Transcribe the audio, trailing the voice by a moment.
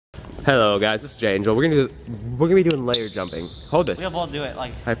Hello guys, this is Jay Angel. We're gonna be doing layer jumping. Hold this. We'll both do it.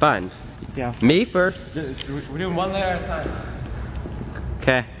 Like. Alright, fine. See how. Me first. We're doing one layer at a time.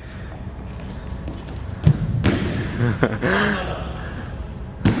 Okay.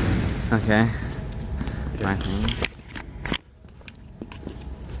 Okay. My thing.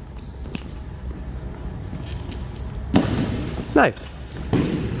 Nice.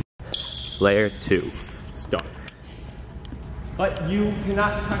 Layer 2. Start. But you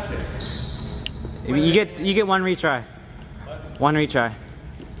cannot touch it. You get one retry. What? One retry.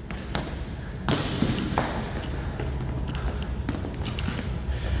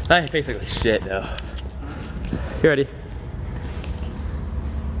 That tastes like shit though. You ready?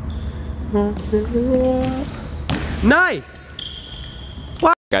 Nice!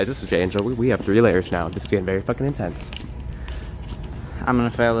 What? Guys, this is Jay Angel. We have 3 layers now. This is getting very fucking intense. I'm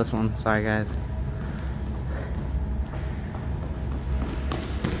gonna fail this one. Sorry guys.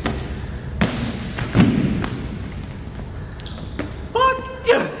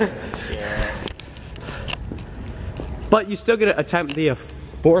 Yeah. But you still get to attempt the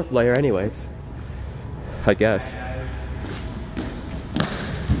 4th layer anyways. I guess.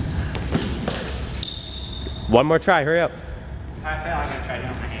 One more try, hurry up. If I fail, I'm gonna try doing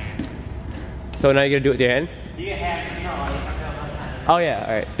it with my hand. So now you're gonna do it with your hand? You get hand, no, I fail one time. Oh yeah,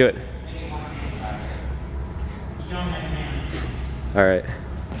 alright, do it. Alright.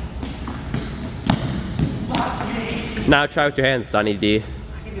 Now try with your hands, Sonny D. I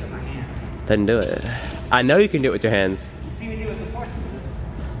can do it with my hand. Then do it. I know you can do it with your hands. You see me do it with the 4th.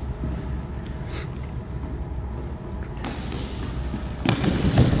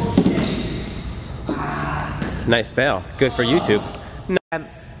 Nice fail. Good for YouTube. And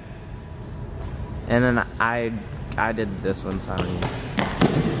then I did this one, so I don't know.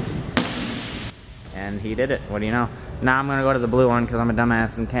 And he did it. What do you know? Now I'm gonna go to the blue one because I'm a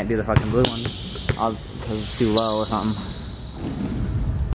dumbass and can't do the fucking blue one. Because it's too low or something.